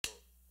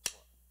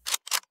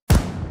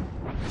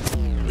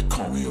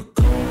me a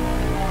god.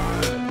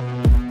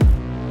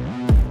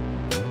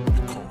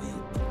 You call me a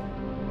god.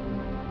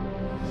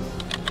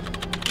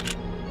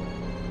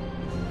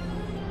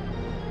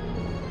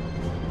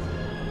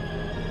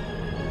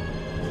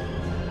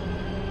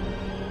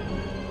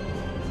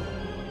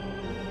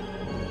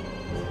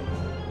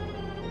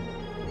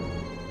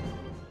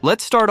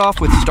 Let's start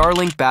off with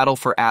Starlink Battle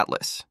for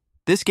Atlas.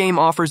 This game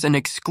offers an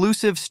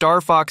exclusive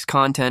Star Fox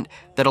content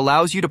that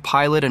allows you to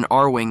pilot an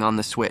R-Wing on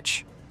the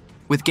Switch.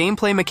 With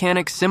gameplay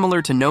mechanics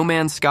similar to No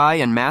Man's Sky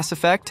and Mass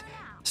Effect,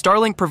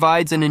 Starlink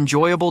provides an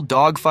enjoyable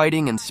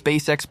dogfighting and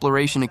space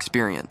exploration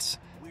experience.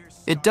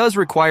 It does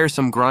require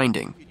some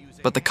grinding,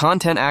 but the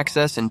content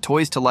access and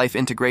Toys to Life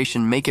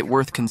integration make it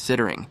worth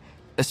considering,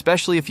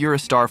 especially if you're a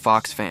Star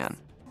Fox fan.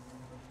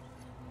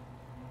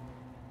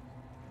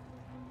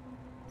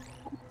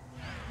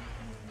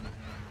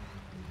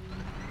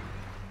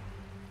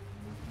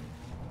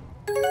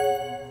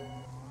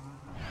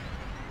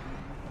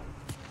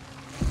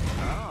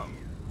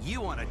 You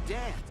want to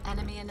dance?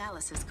 Enemy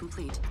analysis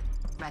complete.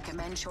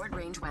 Recommend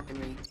short-range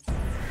weaponry.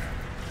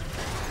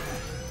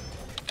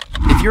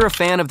 If you're a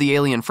fan of the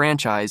Alien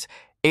franchise,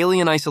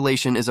 Alien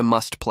Isolation is a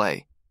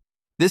must-play.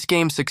 This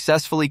game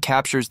successfully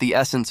captures the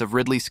essence of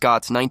Ridley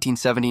Scott's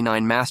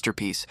 1979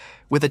 masterpiece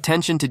with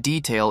attention to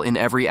detail in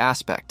every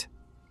aspect.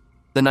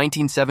 The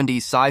 1970s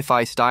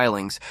sci-fi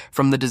stylings,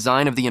 from the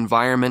design of the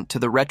environment to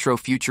the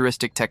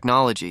retro-futuristic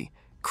technology,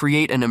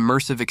 create an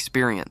immersive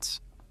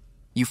experience.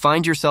 You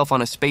find yourself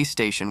on a space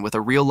station with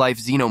a real-life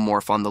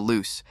xenomorph on the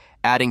loose,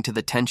 adding to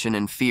the tension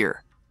and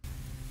fear.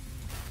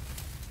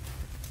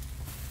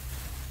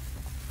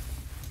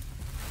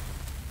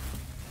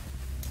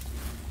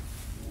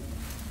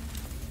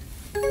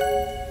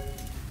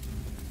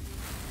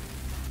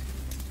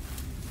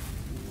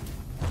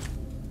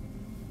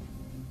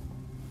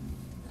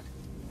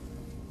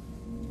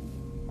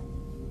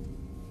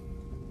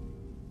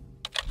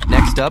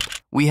 Next up,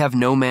 we have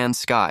No Man's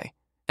Sky,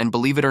 and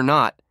believe it or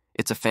not,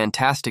 it's a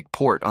fantastic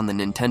port on the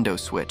Nintendo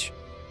Switch.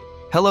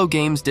 Hello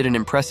Games did an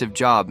impressive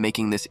job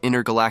making this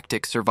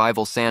intergalactic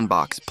survival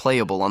sandbox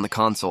playable on the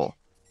console.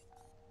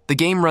 The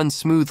game runs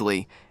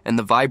smoothly, and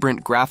the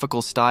vibrant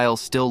graphical style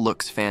still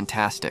looks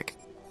fantastic.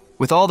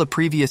 With all the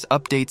previous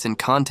updates and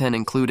content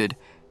included,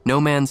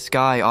 No Man's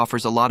Sky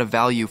offers a lot of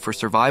value for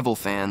survival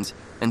fans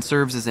and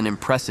serves as an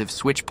impressive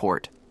Switch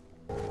port.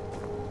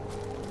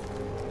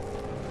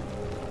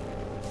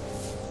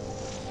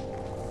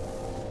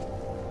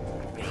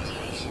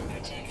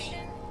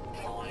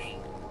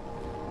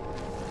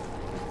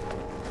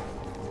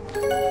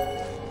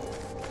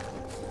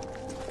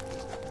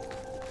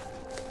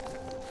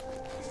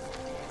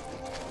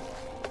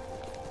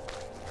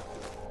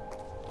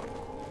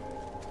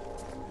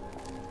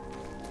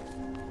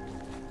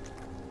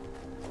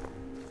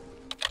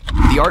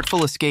 The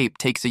Artful Escape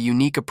takes a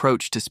unique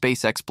approach to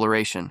space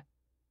exploration.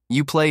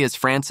 You play as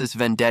Francis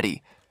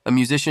Vendetti, a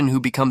musician who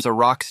becomes a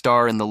rock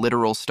star in the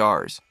literal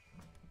stars.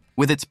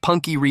 With its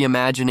punky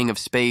reimagining of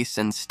space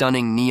and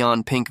stunning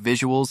neon pink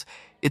visuals,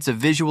 it's a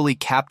visually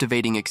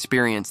captivating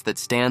experience that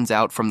stands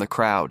out from the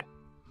crowd.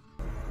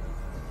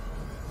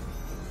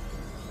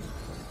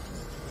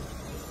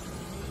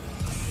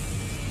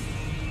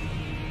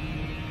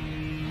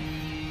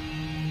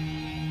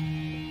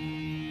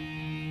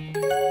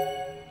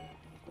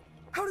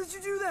 How did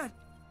you do that?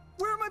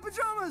 Where are my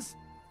pajamas?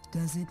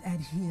 Does it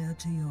adhere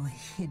to your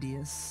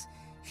hideous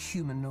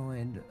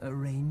humanoid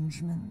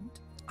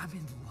arrangement? I'm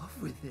in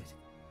love with it.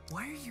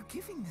 Why are you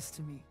giving this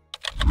to me?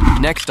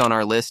 Next on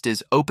our list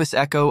is OPUS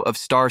Echo of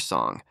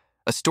Starsong,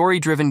 a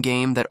story-driven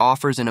game that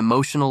offers an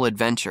emotional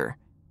adventure.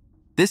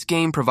 This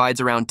game provides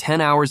around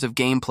 10 hours of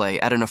gameplay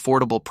at an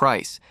affordable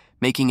price,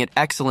 making it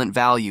excellent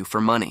value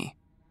for money.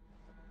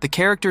 The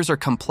characters are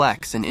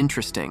complex and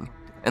interesting,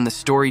 and the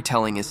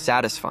storytelling is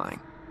satisfying.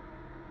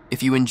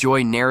 If you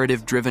enjoy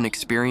narrative-driven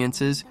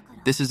experiences,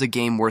 this is a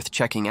game worth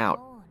checking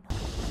out.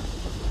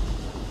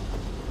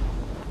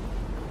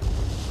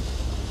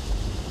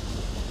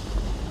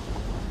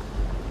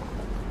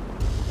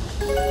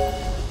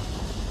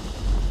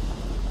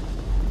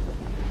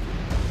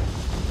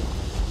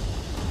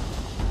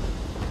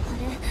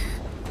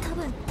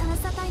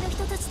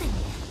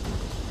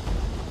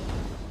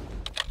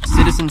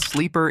 Citizen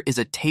Sleeper is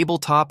a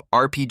tabletop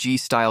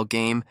RPG-style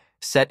game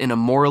set in a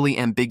morally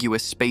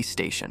ambiguous space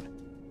station.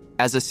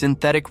 As a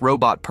synthetic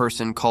robot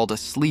person called a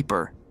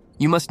sleeper,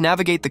 you must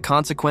navigate the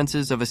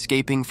consequences of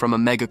escaping from a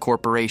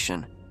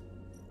megacorporation.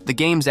 The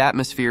game's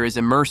atmosphere is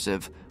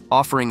immersive,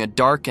 offering a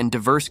dark and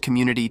diverse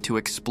community to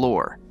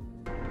explore.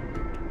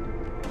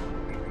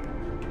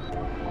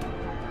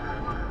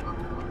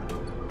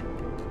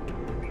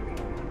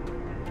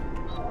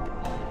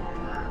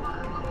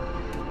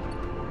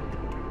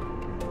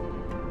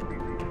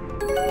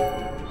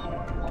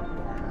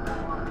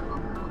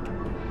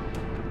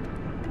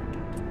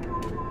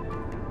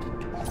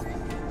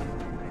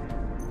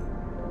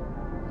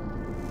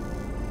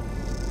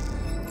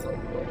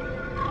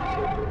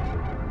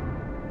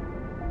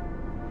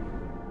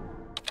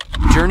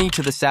 Journey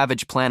to the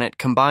Savage Planet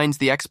combines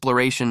the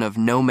exploration of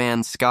No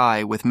Man's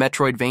Sky with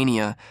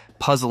Metroidvania,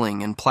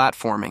 puzzling, and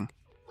platforming.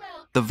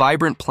 The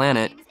vibrant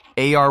planet,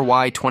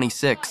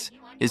 ARY-26,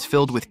 is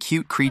filled with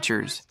cute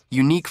creatures,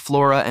 unique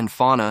flora and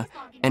fauna,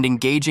 and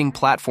engaging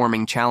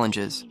platforming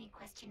challenges.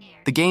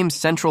 The game's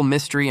central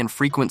mystery and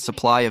frequent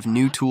supply of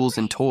new tools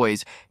and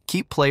toys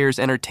keep players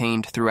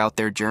entertained throughout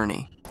their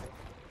journey.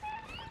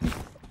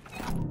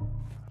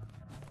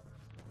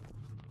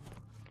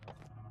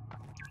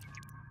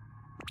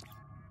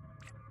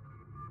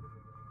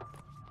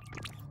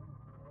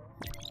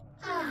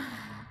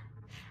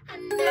 A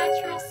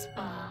natural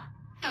spa.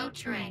 How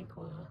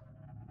tranquil.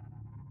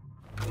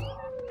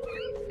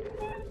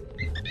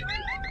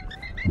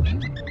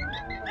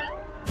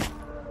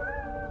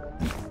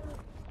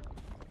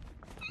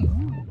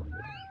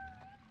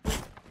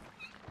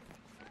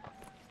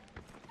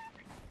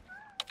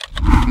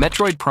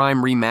 Metroid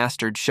Prime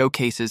Remastered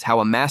showcases how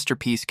a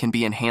masterpiece can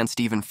be enhanced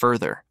even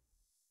further.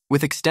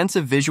 With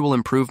extensive visual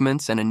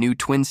improvements and a new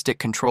twin-stick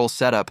control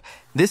setup,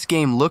 this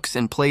game looks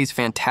and plays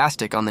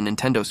fantastic on the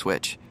Nintendo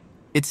Switch.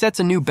 It sets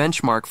a new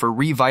benchmark for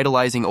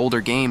revitalizing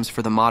older games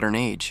for the modern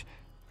age.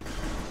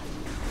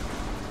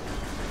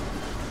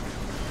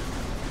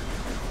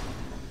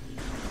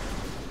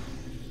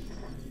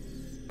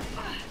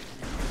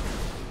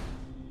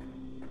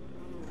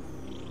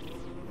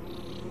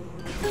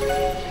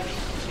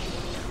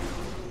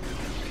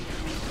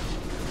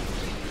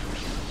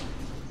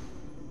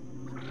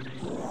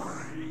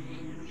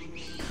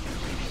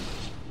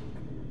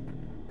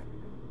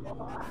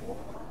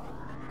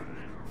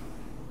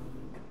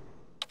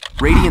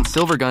 Radiant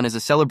Silvergun is a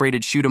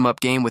celebrated shoot-'em-up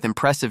game with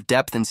impressive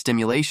depth and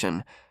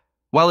stimulation.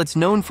 While it's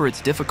known for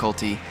its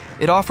difficulty,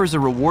 it offers a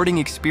rewarding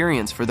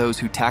experience for those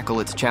who tackle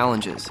its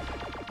challenges.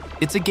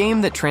 It's a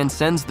game that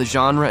transcends the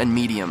genre and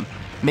medium,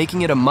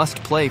 making it a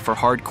must-play for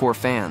hardcore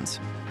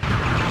fans.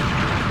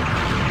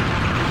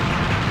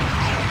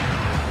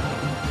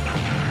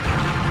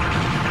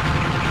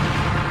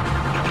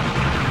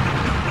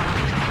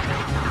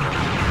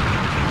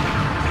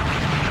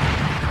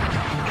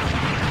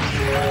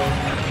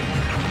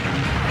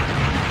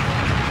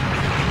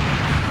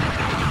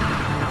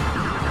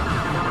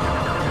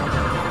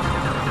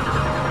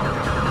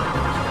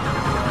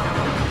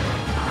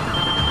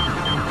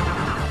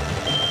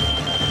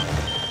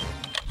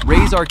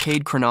 Ray's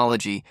Arcade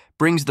Chronology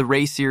brings the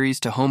Ray series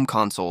to home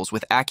consoles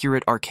with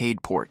accurate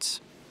arcade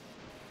ports.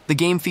 The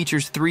game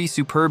features 3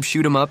 superb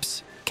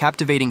shoot-'em-ups,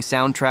 captivating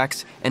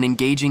soundtracks, and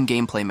engaging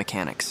gameplay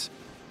mechanics.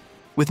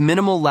 With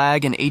minimal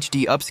lag and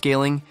HD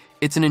upscaling,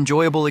 it's an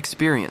enjoyable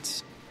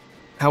experience.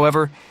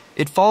 However,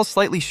 it falls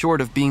slightly short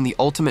of being the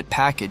ultimate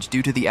package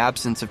due to the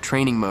absence of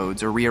training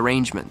modes or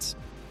rearrangements.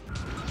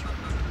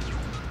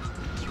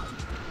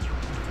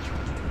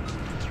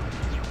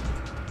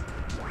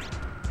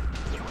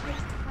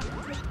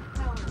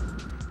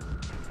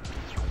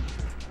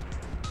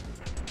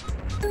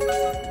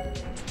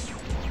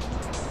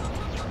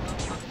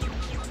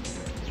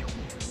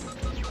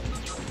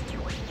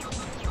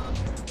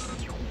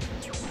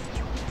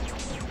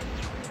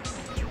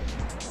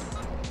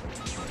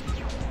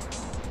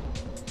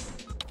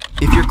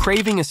 If you're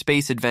craving a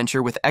space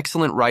adventure with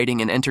excellent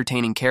writing and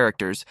entertaining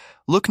characters,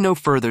 look no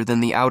further than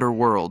The Outer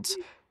Worlds.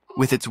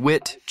 With its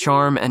wit,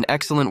 charm, and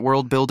excellent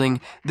world building,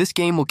 this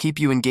game will keep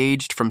you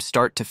engaged from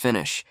start to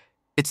finish.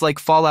 It's like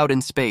Fallout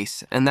in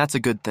space, and that's a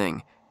good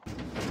thing.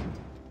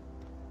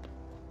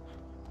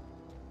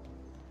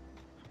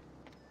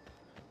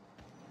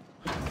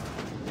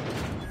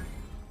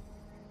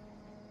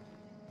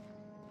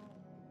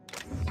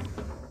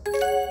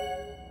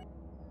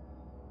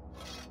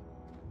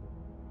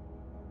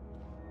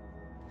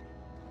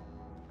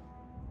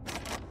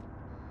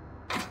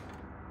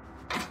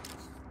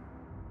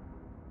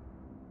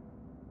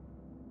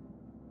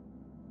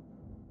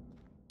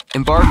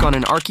 Embark on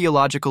an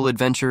archaeological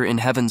adventure in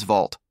Heaven's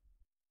Vault.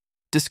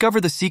 Discover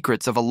the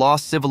secrets of a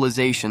lost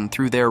civilization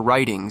through their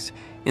writings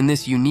in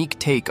this unique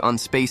take on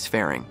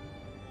spacefaring.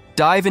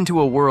 Dive into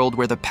a world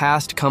where the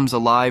past comes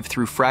alive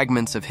through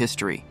fragments of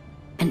history.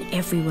 And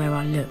everywhere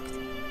I looked,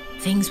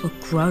 things were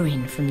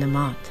growing from the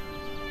mud.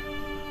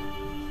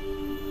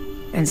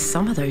 And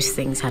some of those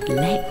things had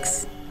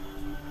legs.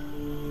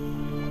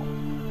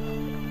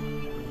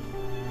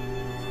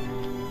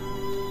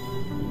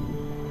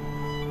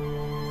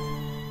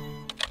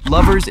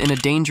 Lovers in a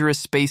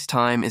Dangerous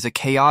Spacetime is a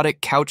chaotic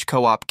couch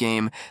co-op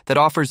game that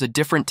offers a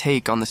different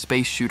take on the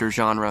space shooter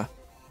genre.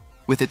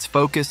 With its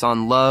focus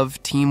on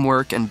love,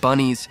 teamwork, and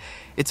bunnies,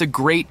 it's a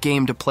great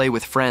game to play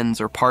with friends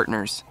or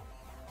partners.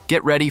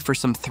 Get ready for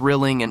some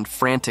thrilling and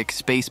frantic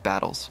space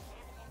battles.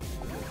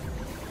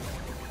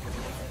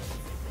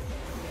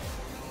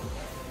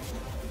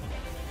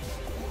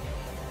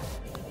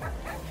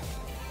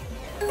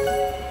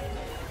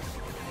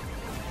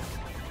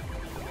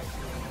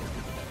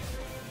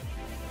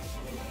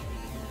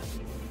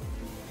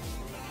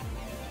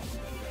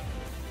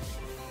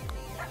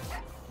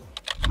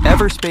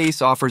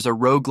 Everspace offers a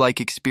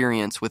roguelike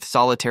experience with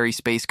solitary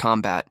space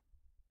combat.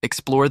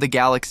 Explore the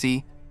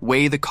galaxy,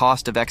 weigh the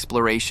cost of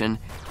exploration,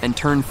 and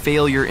turn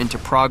failure into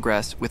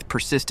progress with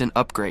persistent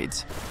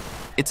upgrades.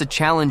 It's a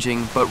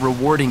challenging but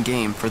rewarding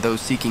game for those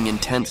seeking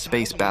intense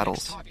space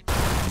battles.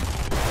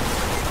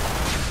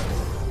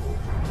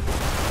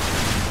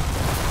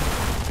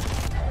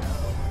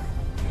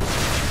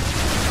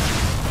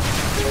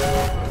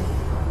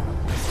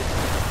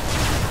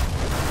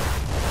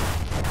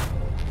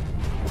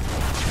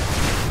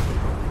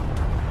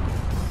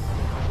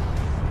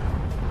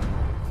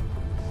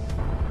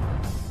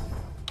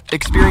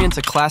 Experience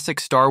a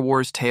classic Star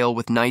Wars tale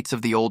with Knights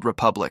of the Old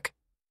Republic.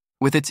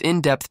 With its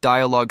in-depth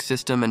dialogue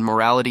system and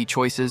morality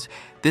choices,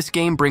 this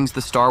game brings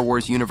the Star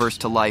Wars universe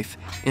to life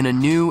in a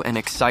new and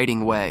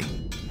exciting way.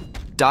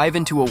 Dive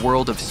into a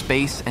world of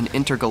space and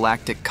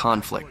intergalactic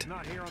conflict.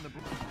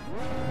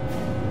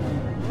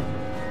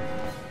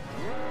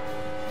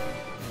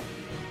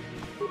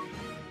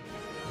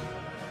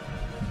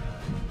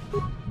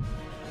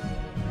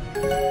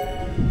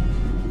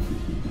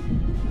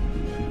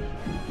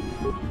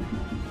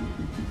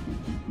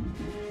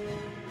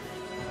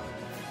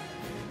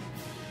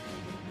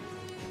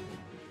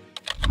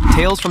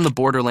 Tales from the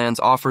Borderlands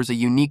offers a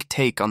unique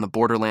take on the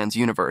Borderlands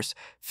universe,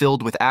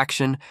 filled with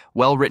action,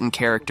 well-written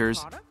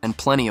characters, and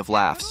plenty of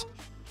laughs.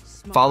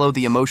 Follow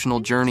the emotional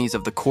journeys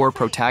of the core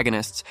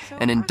protagonists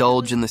and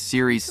indulge in the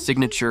series'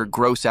 signature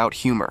gross-out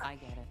humor.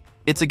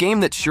 It's a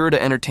game that's sure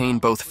to entertain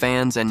both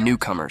fans and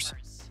newcomers.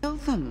 Kill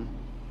them.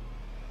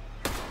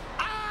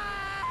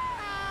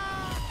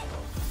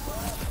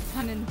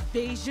 An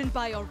invasion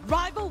by a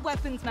rival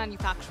weapons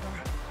manufacturer.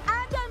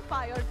 And I'm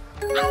fired.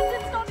 And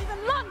it's not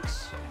even lunch!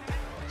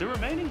 The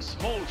remaining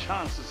small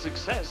chance of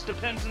success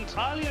depends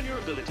entirely on your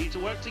ability to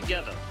work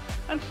together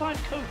and find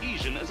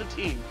cohesion as a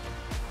team.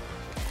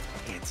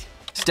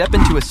 Step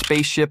into a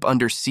spaceship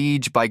under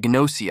siege by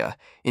Gnosia,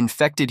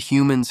 infected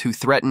humans who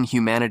threaten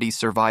humanity's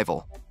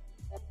survival.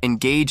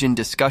 Engage in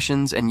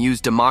discussions and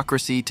use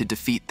democracy to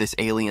defeat this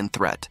alien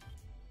threat.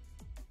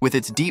 With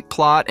its deep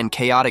plot and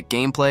chaotic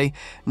gameplay,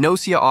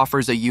 Gnosia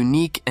offers a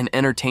unique and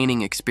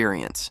entertaining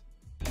experience.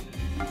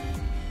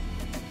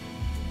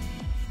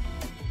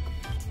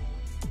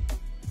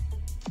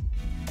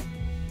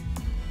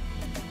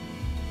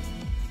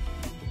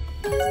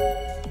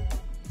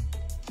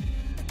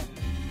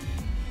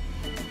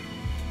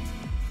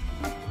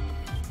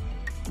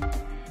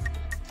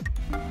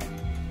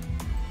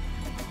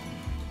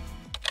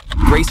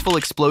 Graceful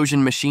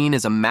Explosion Machine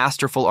is a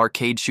masterful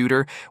arcade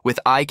shooter with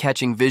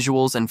eye-catching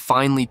visuals and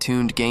finely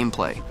tuned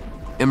gameplay.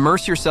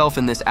 Immerse yourself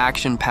in this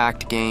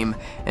action-packed game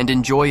and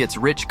enjoy its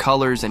rich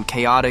colors and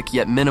chaotic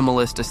yet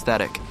minimalist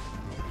aesthetic.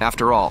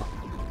 After all,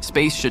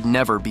 space should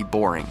never be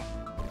boring.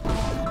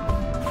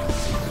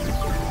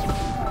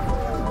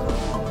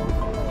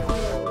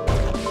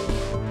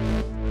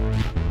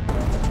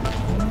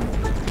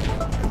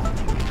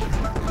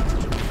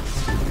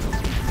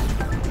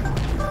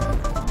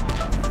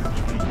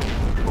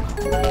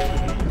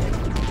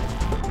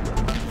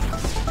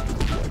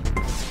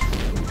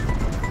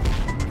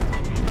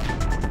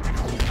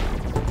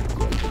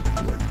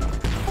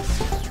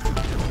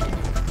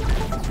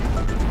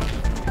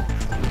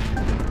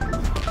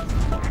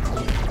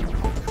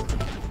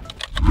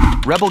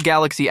 Rebel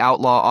Galaxy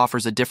Outlaw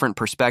offers a different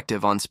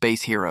perspective on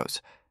space heroes.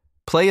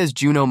 Play as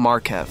Juno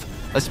Markev,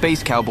 a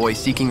space cowboy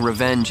seeking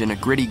revenge in a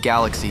gritty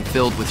galaxy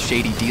filled with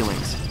shady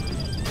dealings.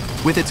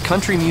 With its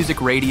country music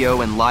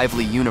radio and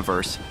lively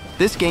universe,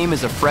 this game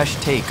is a fresh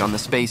take on the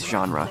space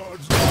genre.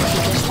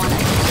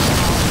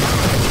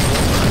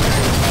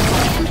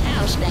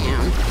 House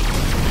down.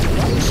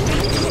 Don't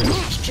strike the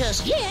match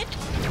just yet.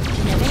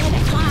 Never had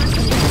a clock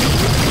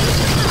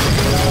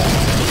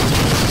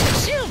and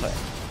silver.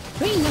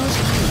 Green knows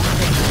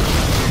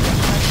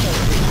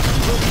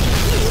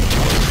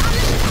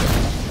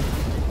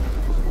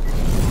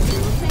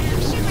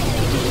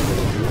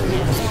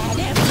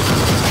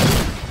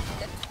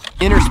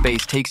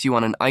InnerSpace takes you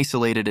on an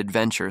isolated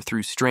adventure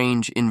through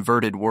strange,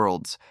 inverted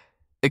worlds.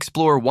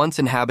 Explore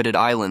once-inhabited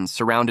islands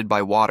surrounded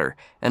by water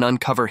and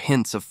uncover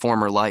hints of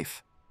former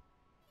life.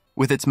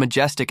 With its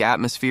majestic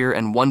atmosphere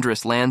and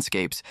wondrous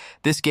landscapes,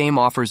 this game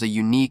offers a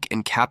unique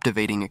and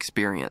captivating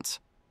experience.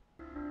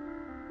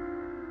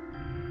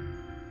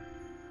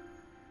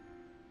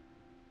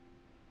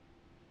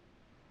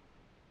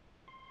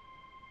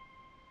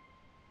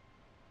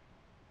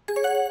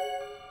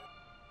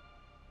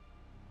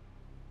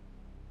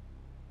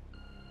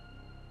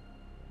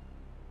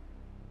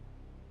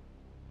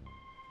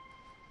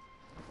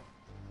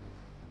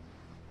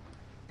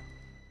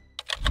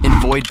 In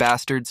Void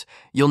Bastards,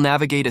 you'll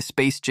navigate a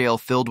space jail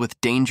filled with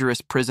dangerous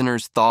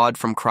prisoners thawed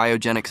from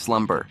cryogenic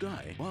slumber.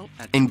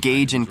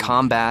 Engage in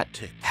combat,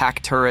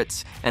 hack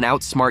turrets, and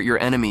outsmart your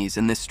enemies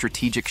in this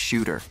strategic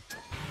shooter.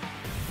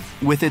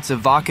 With its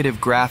evocative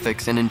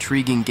graphics and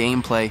intriguing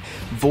gameplay,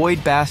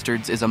 Void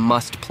Bastards is a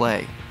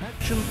must-play.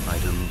 Action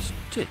items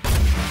tick.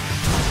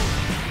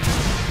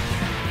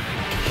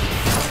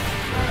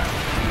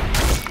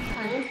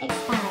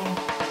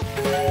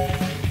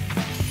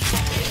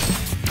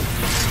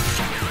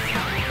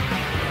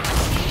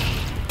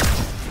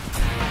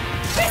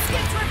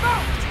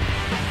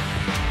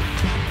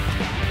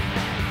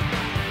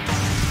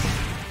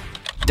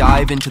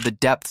 dive into the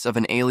depths of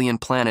an alien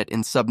planet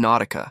in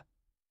Subnautica.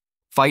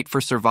 Fight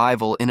for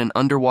survival in an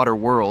underwater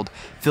world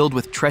filled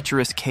with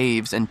treacherous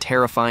caves and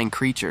terrifying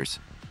creatures.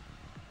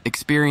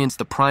 Experience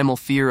the primal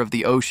fear of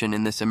the ocean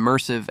in this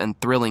immersive and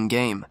thrilling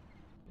game.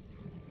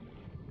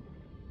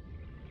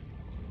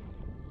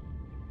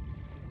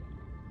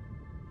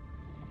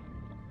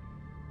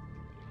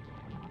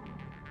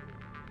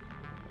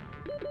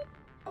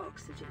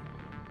 Oxygen.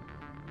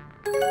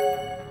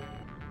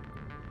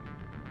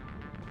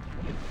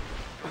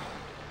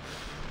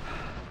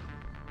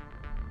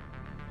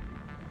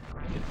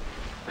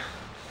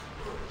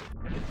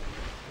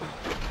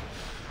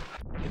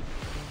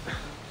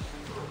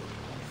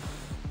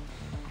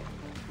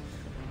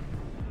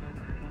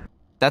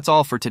 That's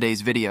all for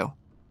today's video.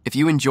 If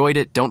you enjoyed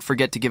it, don't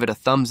forget to give it a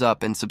thumbs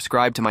up and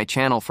subscribe to my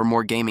channel for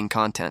more gaming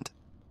content.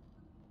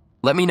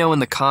 Let me know in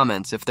the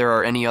comments if there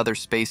are any other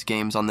space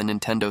games on the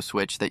Nintendo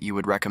Switch that you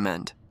would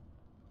recommend.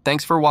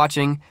 Thanks for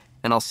watching,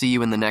 and I'll see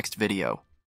you in the next video.